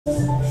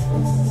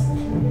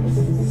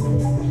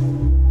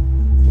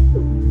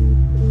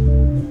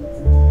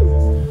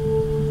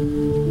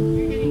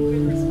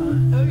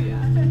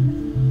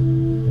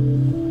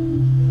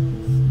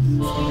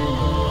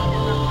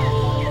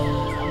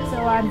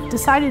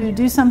decided to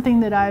do something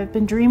that I've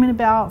been dreaming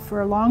about for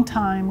a long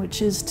time,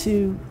 which is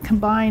to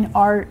combine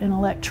art and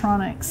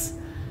electronics,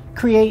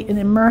 create an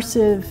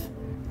immersive,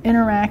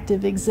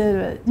 interactive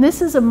exhibit. And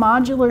this is a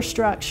modular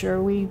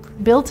structure. We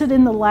built it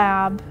in the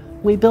lab.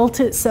 We built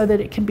it so that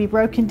it can be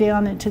broken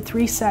down into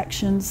 3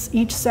 sections.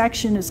 Each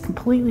section is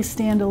completely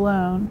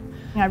standalone.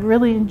 I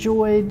really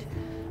enjoyed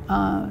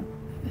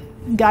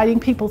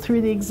guiding people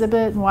through the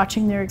exhibit and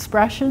watching their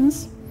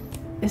expressions.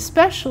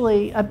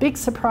 Especially a big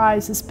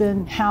surprise has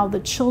been how the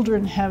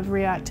children have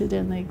reacted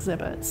in the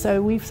exhibit.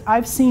 So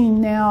I've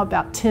seen now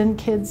about 10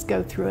 kids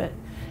go through it,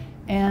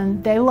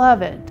 and they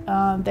love it.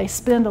 They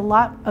spend a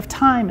lot of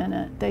time in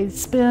it. They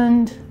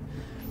spend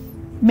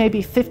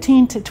maybe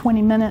 15 to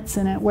 20 minutes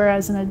in it,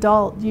 whereas an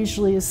adult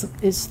usually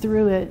is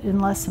through it in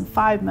less than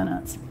 5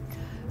 minutes.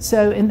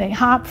 So, and they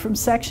hop from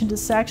section to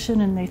section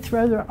and they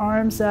throw their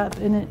arms up.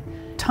 And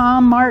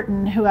Tom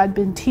Martin, who I'd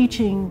been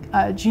teaching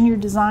junior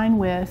design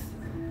with,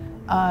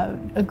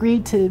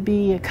 agreed to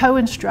be a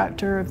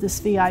co-instructor of this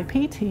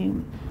VIP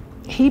team.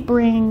 He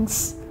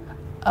brings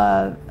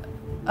a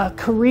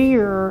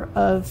career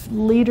of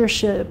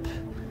leadership,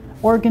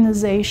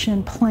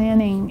 organization,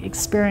 planning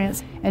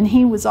experience, and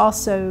he was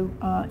also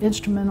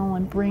instrumental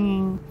in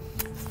bringing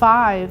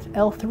 5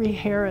 L3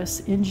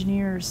 Harris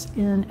engineers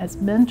in as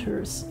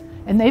mentors,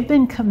 and they've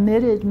been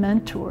committed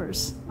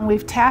mentors. And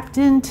we've tapped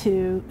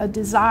into a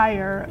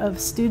desire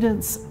of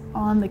students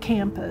on the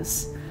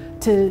campus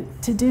to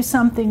do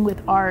something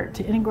with art,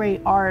 to integrate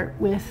art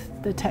with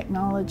the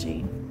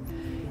technology.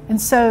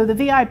 And so the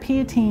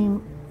VIP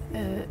team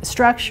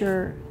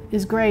structure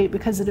is great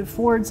because it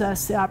affords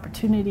us the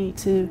opportunity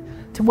to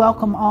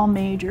welcome all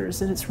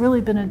majors, and it's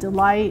really been a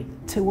delight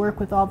to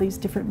work with all these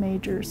different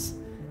majors.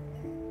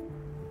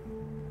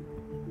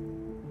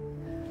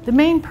 The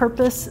main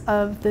purpose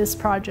of this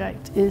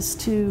project is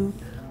to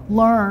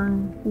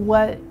learn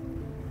what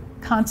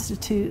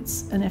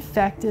constitutes an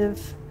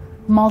effective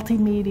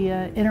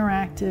multimedia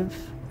interactive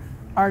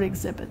art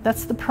exhibit.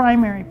 That's the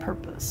primary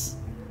purpose.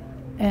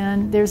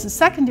 And there's a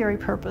secondary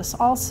purpose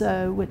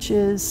also, which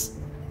is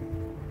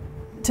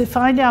to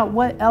find out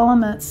what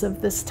elements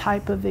of this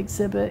type of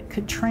exhibit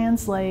could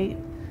translate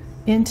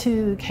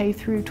into the K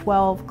through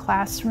 12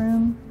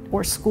 classroom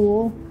or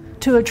school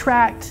to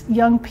attract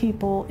young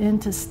people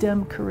into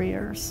STEM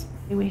careers.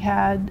 We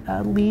had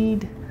a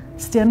lead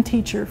STEM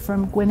teacher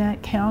from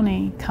Gwinnett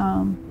County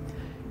come,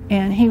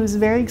 and he was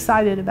very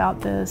excited about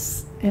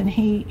this, and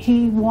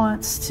he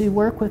wants to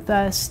work with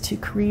us to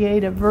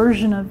create a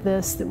version of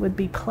this that would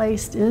be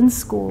placed in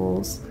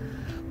schools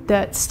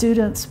that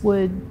students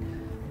would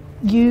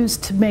use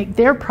to make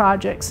their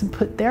projects and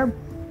put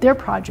their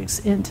projects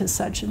into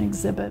such an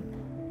exhibit.